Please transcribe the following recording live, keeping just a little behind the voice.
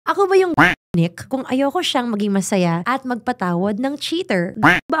Ako ba yung Nick kung ayoko siyang maging masaya at magpatawad ng cheater?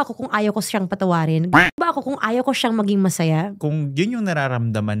 Ba ako kung ayoko siyang patawarin? Ba ako kung ayoko siyang maging masaya? Kung yun yung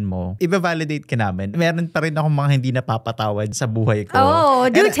nararamdaman mo, i-validate ka namin. Meron pa rin akong mga hindi napapatawad sa buhay ko. Oh,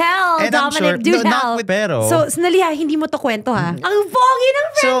 do tell, Dominic, do tell. Pero, so, snali ha, hindi mo to kwento ha. Ang pogi ng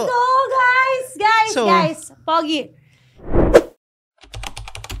friend ko, guys. Pogi.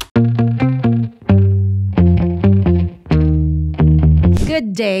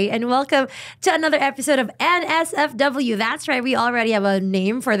 Good day and welcome to another episode of NSFW. That's right, we already have a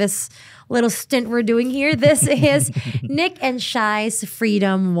name for this little stint we're doing here. This is Nick and Shai's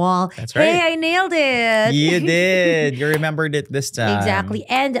Freedom Wall. That's right. Hey, I nailed it. You did. You remembered it this time. Exactly.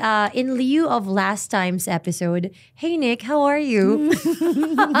 And in lieu of last time's episode, hey Nick, how are you?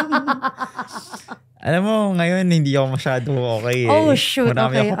 Alam mo, ngayon hindi ako masyado okay eh. Oh, shoot.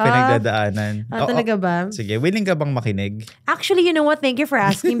 Marami ako pinagdadaanan. Talaga ba? Sige, willing ka bang makinig? Actually, you know what? Thank you for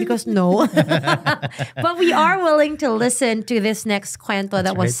asking because no. But we are willing to listen to this next kwento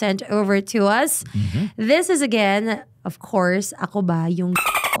that was sent over to us. Mm-hmm. This is again, of course, ako ba yung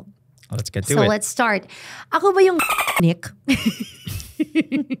Let's get to it. So let's start. Ako ba yung Nick?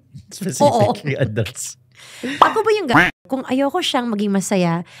 Specifically adults. Ako ba yung kung ayoko siyang maging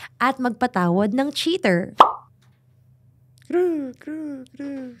masaya at magpatawad ng cheater?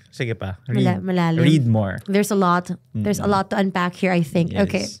 Sige pa. Malalim. Read more. There's a lot. There's a lot to unpack here, I think. Yes.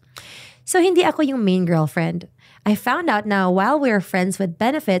 Okay. So hindi ako yung main girlfriend. I found out na while we were friends with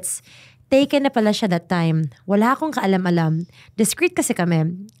benefits, taken na pala siya that time. Wala akong kaalam-alam. Discreet kasi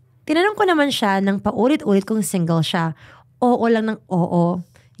kami. Tinanong ko naman siya ng paulit-ulit kung single siya. Oo lang ng oo.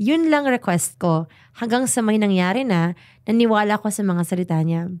 Yun lang request ko. Hanggang sa may nangyari na, naniwala ko sa mga salita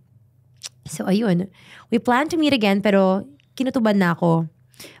niya. So ayun, we plan to meet again pero kinutuban na ako.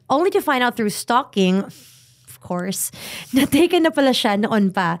 Only to find out through stalking, of course, na taken na pala siya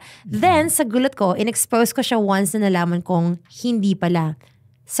noon pa. Then, sa gulat ko, in-expose ko siya once na nalaman kong hindi pala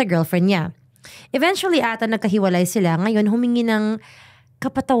sa girlfriend niya. Eventually ata nagkahiwalay sila. Ngayon, humingi ng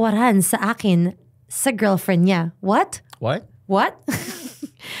kapatawaran sa akin sa girlfriend niya. What?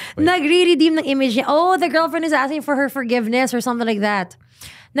 Nagre-redeem ng image niya. Oh, the girlfriend is asking for her forgiveness or something like that.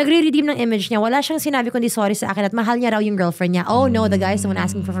 Nagre-redeem ng image niya. Wala siyang sinabi kundi sorry sa akin at mahal niya raw yung girlfriend niya. Oh no, the guy is the one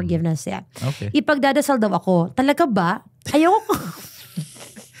asking for forgiveness. Yeah. Okay. Ipagdadasal daw ako. Talaga ba? Ayoko.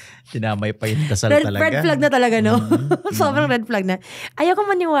 Dinamay pa yung dasal talaga. Red flag na talaga, no? Sobrang red flag na. Ayoko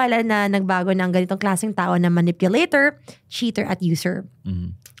maniwala na nagbago ng ganitong klaseng tao na manipulator, cheater at user.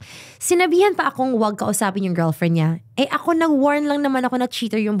 Sinabihan pa akong huwag kausapin yung girlfriend niya. Eh ako nag-warn lang naman ako na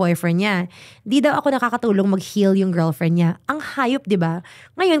cheater yung boyfriend niya. Di daw ako nakakatulong mag-heal yung girlfriend niya. Ang hayop, di ba?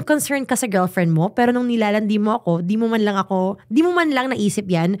 Ngayon, concerned ka sa girlfriend mo, pero nung nilalandi mo ako, di mo man lang naisip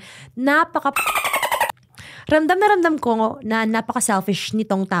yan, ramdam na ramdam ko na napaka-selfish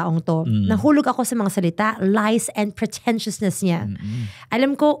nitong taong to. Nahulog ako sa mga salita, lies and pretentiousness niya.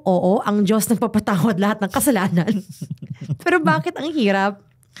 Alam ko, oo, ang Diyos nagpapatawad lahat ng kasalanan. Pero bakit ang hirap?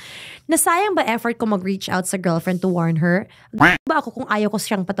 Nasayang ba effort ko mag-reach out sa girlfriend to warn her? Ba ako kung ayaw ko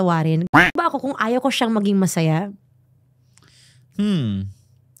siyang patawarin? Ba ako kung ayaw ko siyang maging masaya?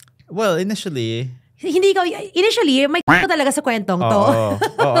 Well, initially, may ko talaga sa kwentong to.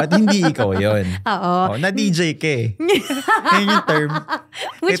 Oo, at hindi ikaw yun. Oo. Na-DJ ka eh. Yun yung term.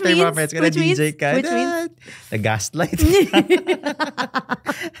 Which means? Na-DJ ka. Na-gaslight.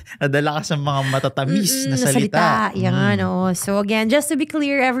 Nadala ka sa mga matatamis na salita. Yan, So again, just to be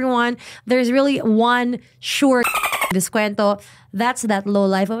clear, everyone, there's really one sure this kwento. That's that low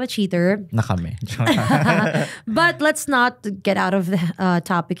life of a cheater. Na kami. But let's not get out of the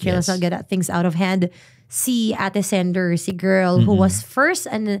topic here. Yes. Let's not get things out of hand. Si ate sender, si girl who was first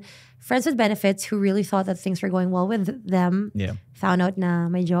and friends with benefits who really thought that things were going well with them. Yeah. Found out na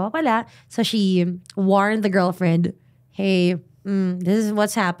may jowa pala. So she warned the girlfriend, hey, this is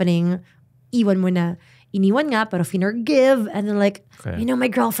what's happening. Iwan mo na. Iniwan nga, pero forgive. And then like, okay. My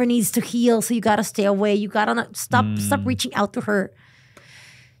girlfriend needs to heal, so you gotta stay away. You gotta not stop reaching out to her.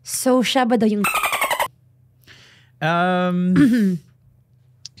 So, siya ba daw yung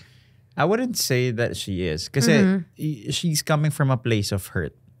I wouldn't say that she is. Kasi she's coming from a place of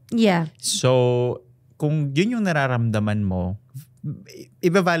hurt. Yeah. So, kung yun yung nararamdaman mo,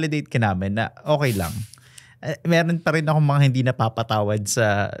 i-validate ka namin na okay lang. Meron pa rin akong mga hindi napapatawad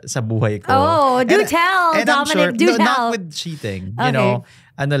sa buhay ko. Oh, do tell, and Dominic, do tell. Not with cheating. Okay. You know,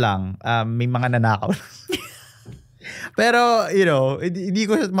 may mga nanakaw. Pero, hindi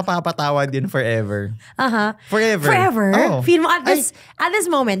ko mapapatawad yun forever. Forever? Oh. Feel mo at this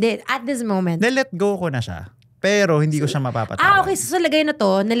moment, Na-let go ko na siya. Pero hindi ko siya mapapatawad. Okay. So sa lagay na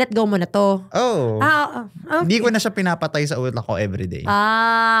to, na-let go mo na to. Oh. Okay. Hindi ko na siya pinapatay sa utak ko everyday.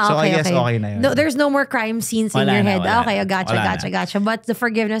 Okay. So I guess okay na yun. No, there's no more crime scenes in your head. Okay, gotcha. But the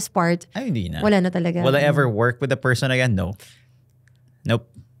forgiveness part, ay, hindi na. wala na talaga. Will I ever work with the person again? No. Nope.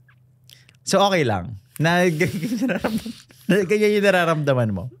 So okay lang. Ganyan yung nararamdaman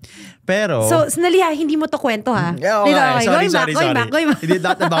mo. Pero... So, sandali ha, hindi mo to kwento ha. Sorry. Going back. Hindi,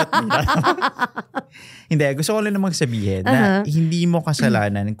 not about me. Hindi, gusto ko lang namang sabihin na hindi mo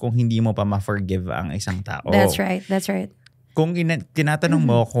kasalanan kung hindi mo pa ma-forgive ang isang tao. That's right. Kung tinatanong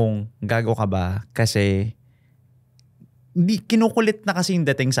mo kung gago ka ba kasi hindi, kinukulit na kasi yung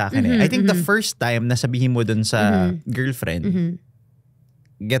dating sa akin I think the first time na sabihin mo dun sa girlfriend,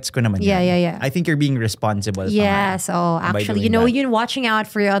 gets ko naman yan. Yeah. I think you're being responsible. Yes. Actually, you're watching out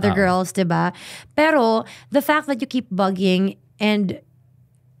for your other girls, diba? Pero, the fact that you keep bugging and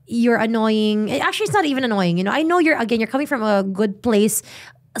you're annoying, actually, it's not even annoying, I know you're coming from a good place,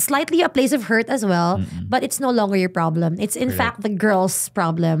 slightly a place of hurt as well, but it's no longer your problem. It's in fact the girl's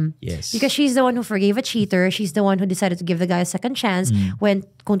problem. Yes. Because she's the one who forgave a cheater. She's the one who decided to give the guy a second chance when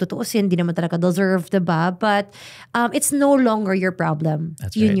kung tutuusin, di naman talaga deserve, diba? But it's no longer your problem.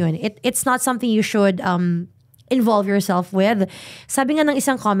 That's right. It's not something you should involve yourself with. Sabi nga ng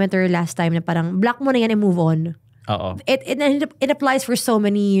isang commenter last time na parang block mo na yan and move on. It applies for so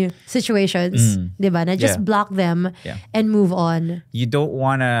many situations, diba? Na just block them and move on. You don't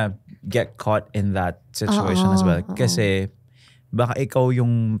wanna get caught in that situation as well. Kasi baka ikaw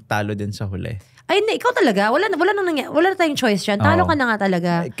yung talo din sa huli. Ay, hindi, ikaw talaga. Wala na tayong choice dyan. Talo ka na nga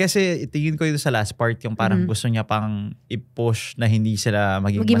talaga. Kasi tingin ko yung sa last part, yung parang gusto niya pang i-push na hindi sila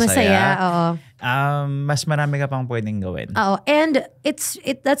maging masaya. Mas marami ka pang pwedeng gawin. And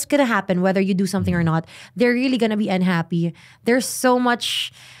that's gonna happen whether you do something or not. They're really gonna be unhappy. There's so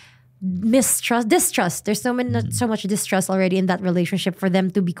much distrust. There's so much distrust already in that relationship for them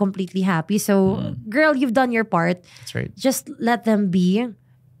to be completely happy. So, girl, you've done your part. That's right. Just let them be.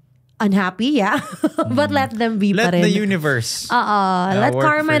 Unhappy, but let them be let pa rin. The universe let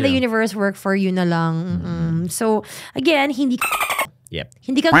karma and the universe work for you na lang. So again, hindi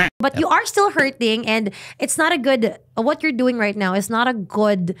ka but you are still hurting, and it's not a good what you're doing right now is not a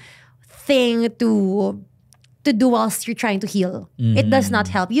good thing to do whilst you're trying to heal. It does not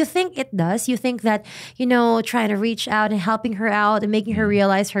help. You think it does. You think that, trying to reach out and helping her out and making her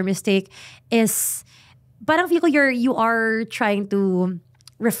realize her mistake is parang feel ko you are trying to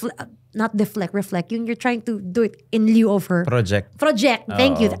reflect. You're trying to do it in lieu of her. Project.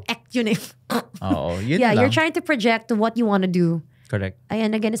 Thank you. Yun eh. Yun lang. You're trying to project what you want to do. Correct.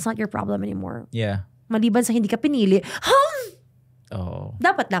 And again, it's not your problem anymore. Yeah. Maliban sa hindi ka pinili.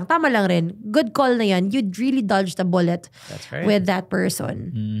 Dapat lang. Tama lang rin. Good call na yan. You'd really dodged a bullet with that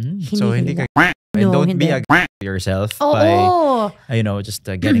person. So, hindi ka and don't be a yourself by, just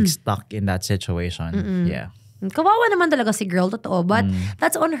getting stuck in that situation. Yeah. Kawawa naman talaga si girl, totoo. But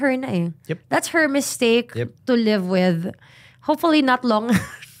that's on her na eh. Yep. That's her mistake to live with. Hopefully not long.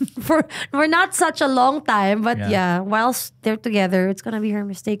 for not such a long time. But whilst they're together, it's gonna be her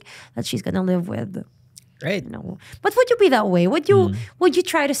mistake that she's gonna live with. Right. But would you be that way? Would you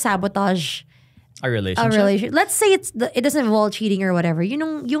try to sabotage a relationship? Let's say it doesn't involve cheating or whatever.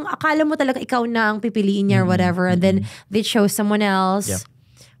 Yung akala mo talaga ikaw na ang pipiliin niya or whatever, and then they chose someone else. Yep.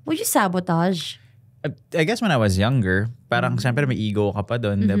 Would you sabotage? I guess when I was younger, parang siyempre may ego ka pa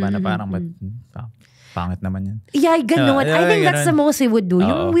doon, diba? Na parang pangit naman yan. Yeah, ganun. I think that's the most we would do.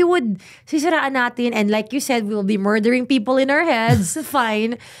 Yung we would sisiraan natin, and like you said, we'll be murdering people in our heads.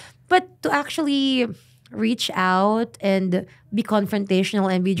 Fine. But to actually reach out and be confrontational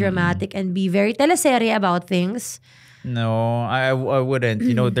and be dramatic and be very teleserye about things. No, I wouldn't.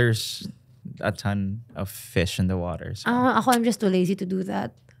 There's a ton of fish in the water. So. I'm just too lazy to do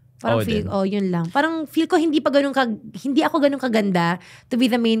that. Parang yun lang. Parang feel ko hindi ako ganun kaganda to be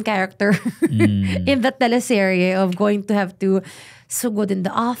the main character in that teleserye of going to have to sugod in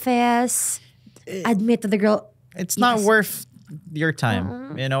the office, admit to the girl. It's not worth your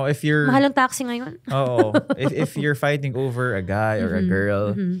time. If you're... Mahal ang taxi ngayon. If you're fighting over a guy or a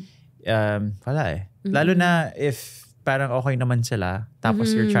girl, wala eh. Lalo na if parang okay naman sila, tapos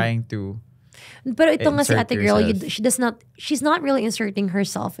you're trying to Pero ito nga si ate girl, she's not really inserting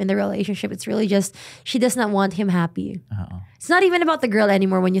herself in the relationship. It's really just, she does not want him happy. It's not even about the girl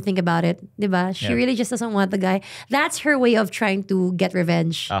anymore when you think about it. Diba? She really just doesn't want the guy. That's her way of trying to get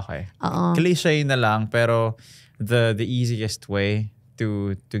revenge. Okay. Cliche na lang, pero the easiest way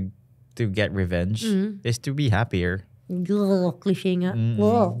to get revenge is to be happier. Cliche nga.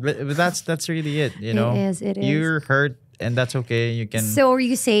 But that's really it, It is. You're hurt and that's okay. You can. So are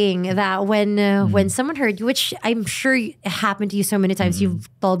you saying that when someone hurt you, which I'm sure happened to you so many times, you've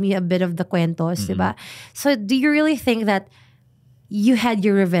told me a bit of the cuentos, diba? So do you really think that you had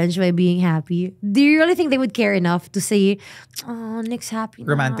your revenge by being happy? Do you really think they would care enough to say, oh, Nick's happy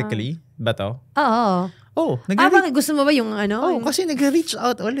na? Romantically ba to? Oo. Oh, Bakit gusto mo ba yung ano? Oh, kasi nag-reach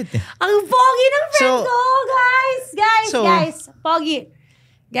out ulit eh. Ang pogi ng friend ko, guys. Pogi.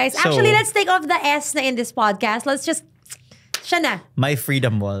 Guys, actually, let's take off the S na in this podcast. Let's just, siya na. My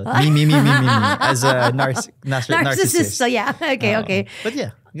freedom wall. Me. As a narcissist. So yeah, okay. But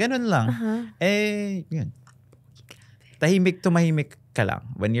yeah, ganun lang. Yun. Tahimik to mahimik ka lang.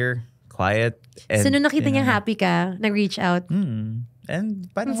 When you're quiet. And, so nung nakita niyang happy ka, nag-reach out. And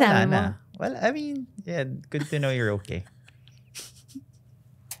parang wala na. Well, I mean, yeah, good to know you're okay.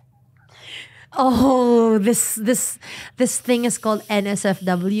 Oh, this thing is called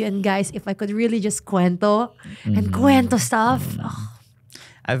NSFW, and guys, if I could really just cuento stuff.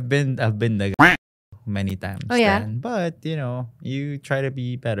 I've been the many times. Oh yeah, but you try to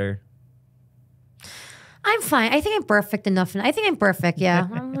be better. I'm fine. I think I'm perfect enough. I think I'm perfect. Yeah.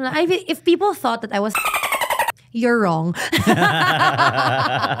 If people thought that I was, you're wrong.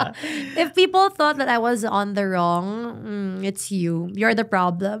 If people thought that I was on the wrong, it's you. You're the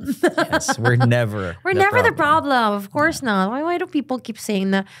problem. Yes, we're never. We're never the problem. Of course not. Why do people keep saying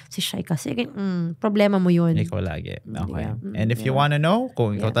na si Shai kasi problema mo yun? Ikaw lagi. Okay. Yeah. And if you wanna know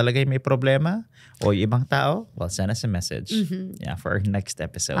kung ikaw talaga may problema o yung ibang tao, well, send us a message. Yeah, for our next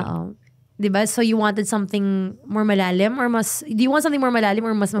episode. Diba? So you wanted something more malalim or do you want something more malalim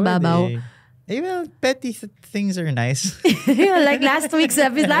or mas mababaw? Well, petty things are nice. Like last time,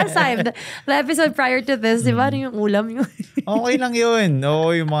 the episode prior to this, di ba? Ano yung ulam yun? Okay lang yun.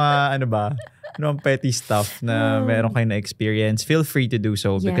 Oo, yung mga petty stuff na meron kayo na experience. Feel free to do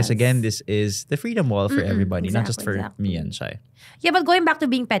so because again, this is the freedom wall for everybody, not just for me and Shai. Yeah, but going back to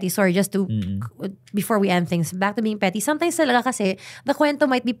being petty, sorry, just to, before we end things, back to being petty, sometimes talaga kasi, the kwento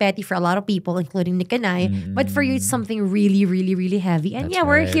might be petty for a lot of people, including Nick and I, but for you, it's something really, really, really heavy. And That's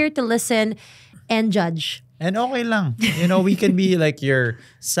we're here to listen and judge. And okay lang. We can be like your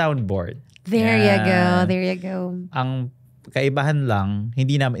soundboard. There you go. Ang kaibahan lang,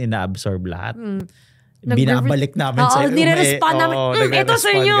 hindi namin ina-absorb lahat. Binabalik namin sa iyo. Nire-respond namin. Ito sa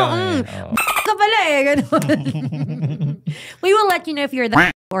inyo. Ka pala ganun. We will let you know if you're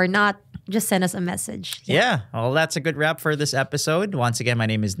the or not. Just send us a message. Yeah. Well, that's a good wrap for this episode. Once again, my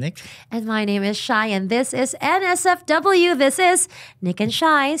name is Nick. And my name is Shai. And this is NSFW. This is Nick and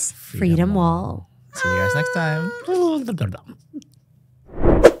Shai's Freedom Wall. See you guys next time.